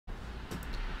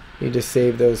You need to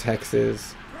save those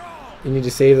hexes. You need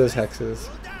to save those hexes.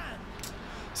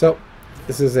 So,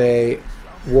 this is a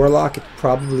Warlock,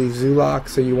 probably ZooLock,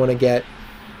 so you want to get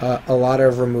a lot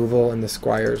of removal, and the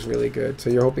Squire is really good.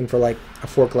 So you're hoping for like a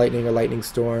Fork Lightning or Lightning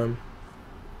Storm.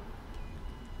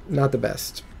 Not the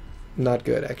best. Not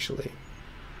good, actually.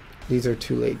 These are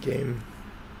too late game.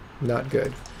 Not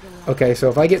good. Okay, so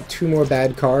if I get 2 more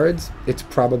bad cards, it's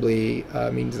probably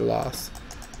means a loss.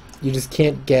 You just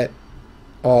can't get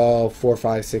all 4,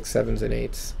 5, 6, 7s, and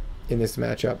 8s in this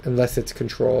matchup unless it's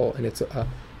control and it's a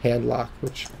hand lock,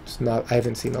 which is not, I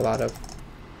haven't seen a lot of.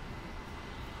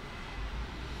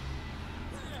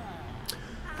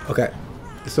 Okay,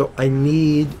 so I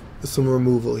need some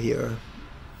removal here.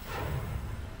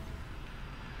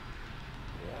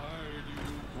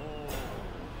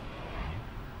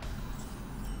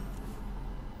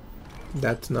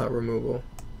 That's not removal.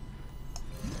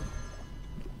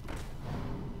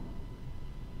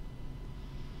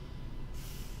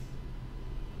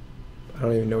 I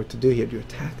don't even know what to do here. Do you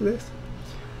attack this?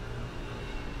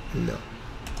 No,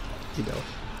 you don't.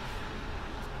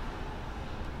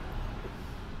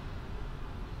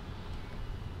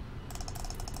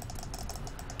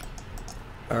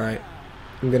 Alright,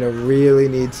 I'm gonna really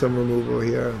need some removal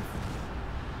here.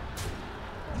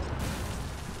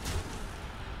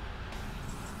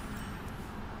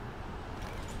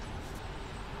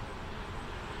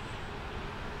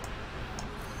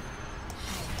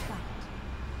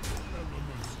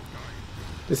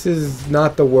 This is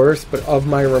not the worst, but of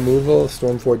my removal,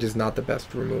 Stormforge is not the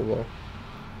best removal.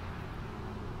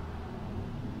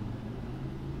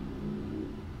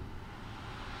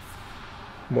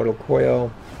 Mortal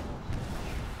Coil.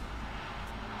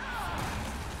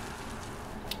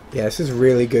 Yeah, this is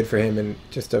really good for him and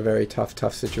just a very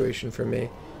tough situation for me.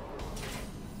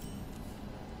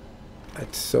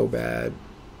 That's so bad.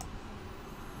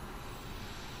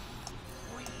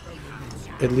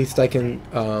 At least I can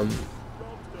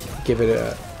give it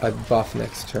a buff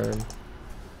next turn.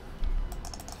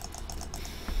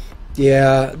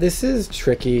 Yeah, this is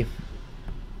tricky.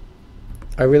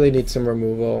 I really need some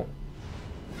removal.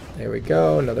 There we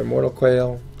go, another Mortal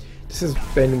Coil. This has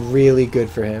been really good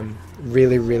for him.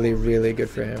 Really, really, really good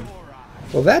for him.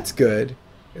 Well, that's good.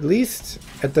 At least,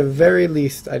 at the very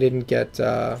least, I didn't get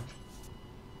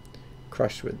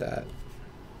crushed with that.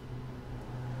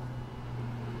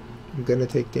 I'm gonna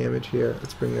take damage here.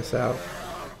 Let's bring this out.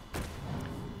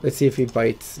 Let's see if he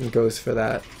bites and goes for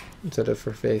that instead of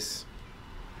for face.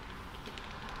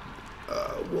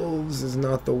 Wolves is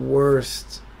not the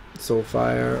worst.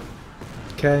 Soulfire.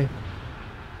 Okay.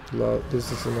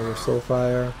 This is another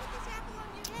Soulfire.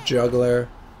 Juggler.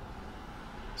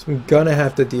 So I'm gonna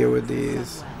have to deal with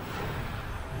these.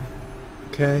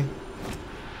 Okay.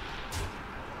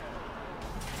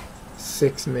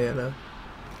 6 mana.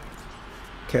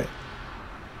 Okay.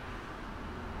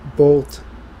 Bolt.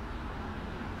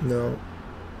 No.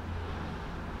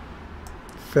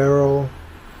 Feral.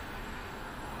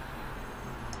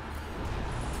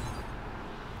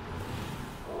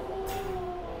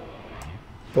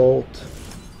 Bolt.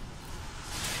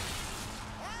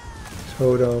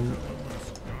 Totem.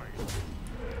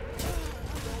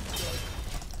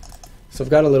 So I've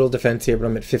got a little defense here, but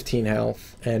I'm at 15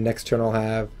 health. And next turn I'll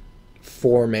have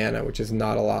 4 mana, which is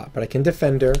not a lot. But I can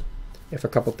defend her if a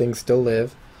couple things still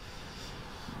live.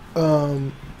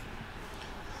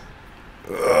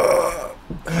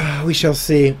 We shall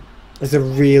see. It's a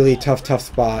really tough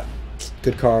spot.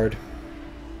 Good card.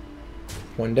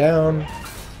 1 down.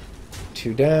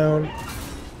 2 down.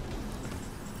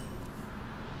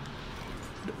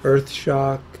 Earth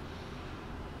Shock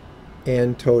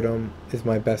and Totem is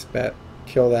my best bet.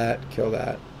 Kill that, kill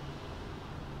that.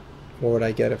 What would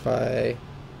I get if I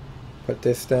put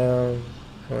this down?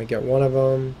 I only get 1 of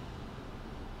them.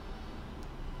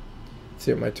 Let's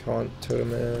see what my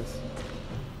totem is.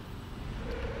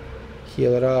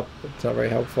 Heal it up. It's not very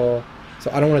helpful.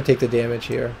 So I don't want to take the damage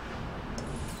here.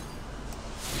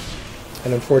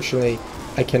 And unfortunately,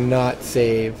 I cannot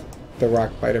save the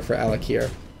Rock Biter for Alec here.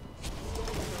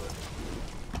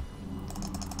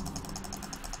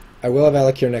 I will have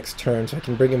Alec here next turn, so I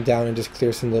can bring him down and just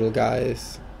clear some little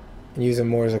guys. And use him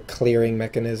more as a clearing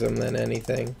mechanism than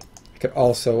anything. I could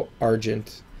also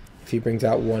Argent if he brings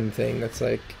out one thing that's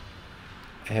like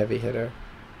a heavy hitter.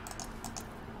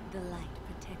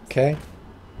 Okay.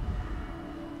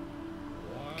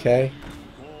 Okay.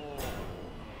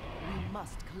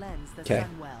 Okay.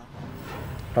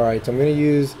 Alright, so I'm going to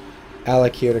use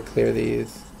Alec here to clear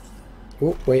these.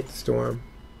 Oh, wait, Storm.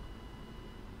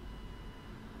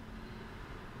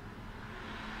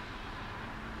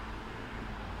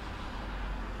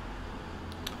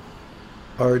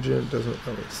 Argent doesn't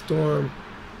only storm.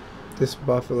 This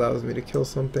buff allows me to kill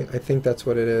something. I think that's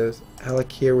what it is.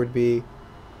 Alakir would be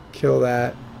kill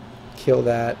that, kill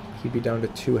that. He'd be down to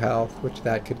 2 health, which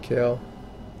that could kill.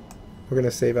 We're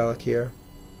gonna save Alakir.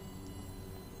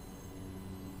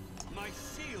 My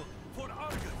seal for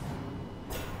Argus.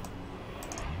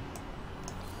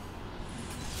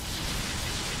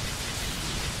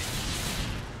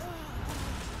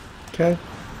 Okay.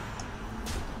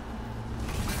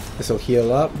 This will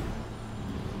heal up.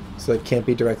 So it can't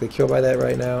be directly killed by that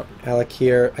right now.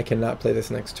 Alakir, I cannot play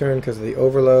this next turn because of the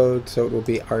overload, so it will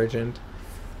be Argent,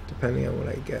 depending on what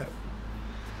I get.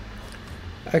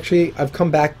 Actually, I've come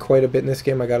back quite a bit in this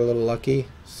game. I got a little lucky,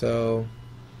 so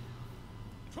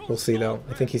we'll see though.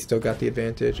 I think he's still got the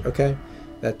advantage. Okay,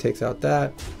 that takes out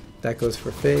that. That goes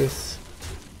for face.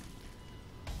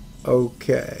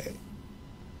 Okay.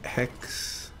 Hex.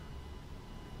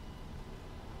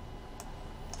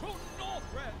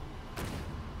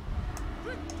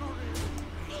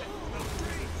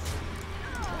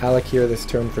 Alakir this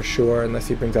turn for sure, unless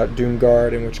he brings out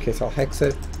Doomguard, in which case I'll hex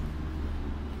it.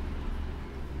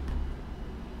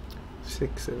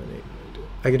 6, 7, 8, 9, 10.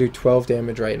 I can do 12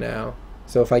 damage right now.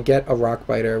 So if I get a Rock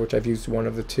Biter, which I've used one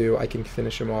of the 2, I can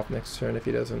finish him off next turn if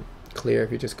he doesn't clear, if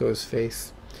he just goes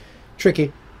face.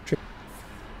 Tricky.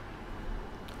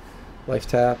 Life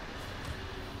tap.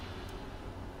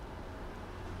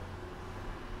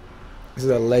 This is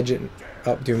a legend.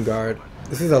 Up Doomguard.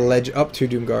 This is a legend. Up 2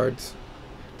 Doomguards.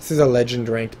 This is a legend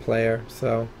ranked player,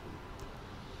 so.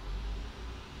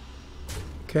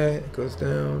 Okay, it goes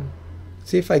down.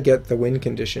 See if I get the win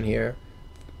condition here.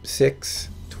 6,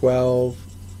 12.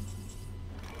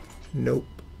 Nope.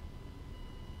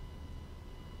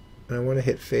 And I want to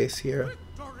hit face here.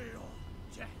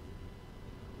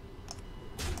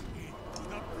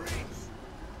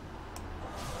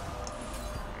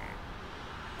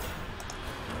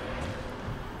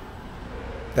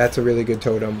 That's a really good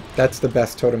totem. That's the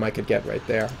best totem I could get right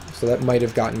there. So that might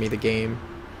have gotten me the game.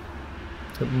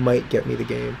 It might get me the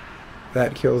game.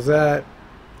 That kills that.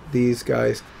 These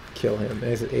guys kill him.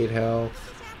 There's 8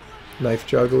 health. Knife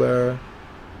Juggler.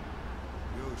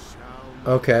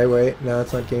 Okay, wait. No,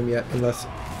 it's not game yet. Unless...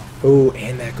 Oh,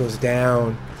 and that goes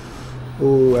down.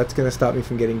 Oh, that's going to stop me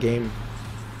from getting game.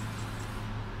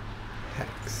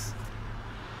 Hex.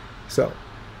 So,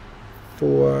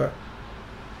 for...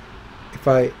 If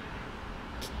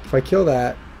I kill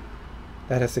that,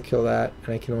 that has to kill that,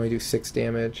 and I can only do 6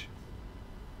 damage.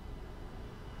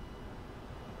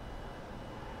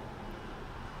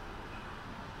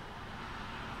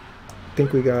 I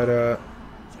think we got a...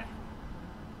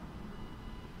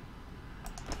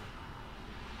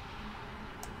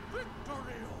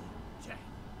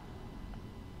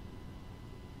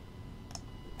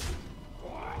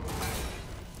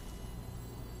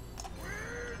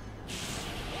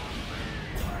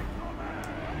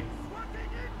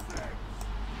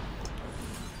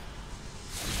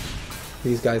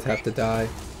 These guys have to die.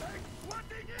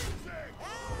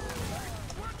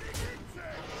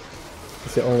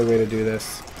 It's the only way to do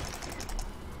this.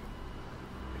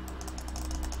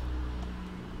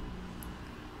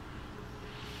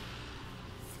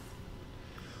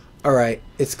 Alright,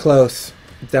 it's close.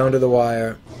 Down to the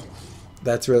wire.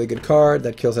 That's a really good card.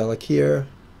 That kills Alakir.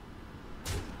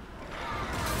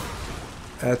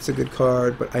 That's a good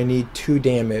card, but I need 2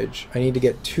 damage. I need to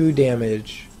get 2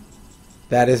 damage.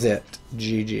 That is it.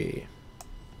 GG.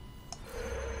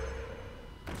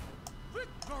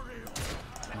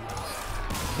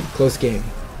 Close game.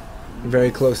 Very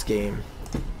close game.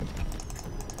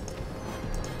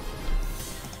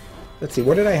 Let's see,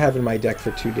 what did I have in my deck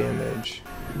for 2 damage?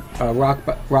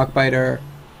 Rock Biter,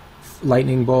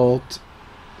 Lightning Bolt,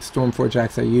 Stormforge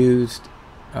Axe I used.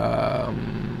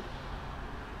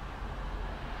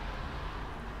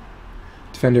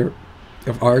 Defender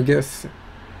of Argus.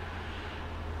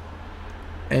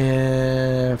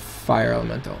 And Fire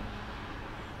Elemental.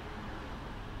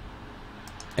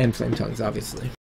 And Flame Tongues, obviously.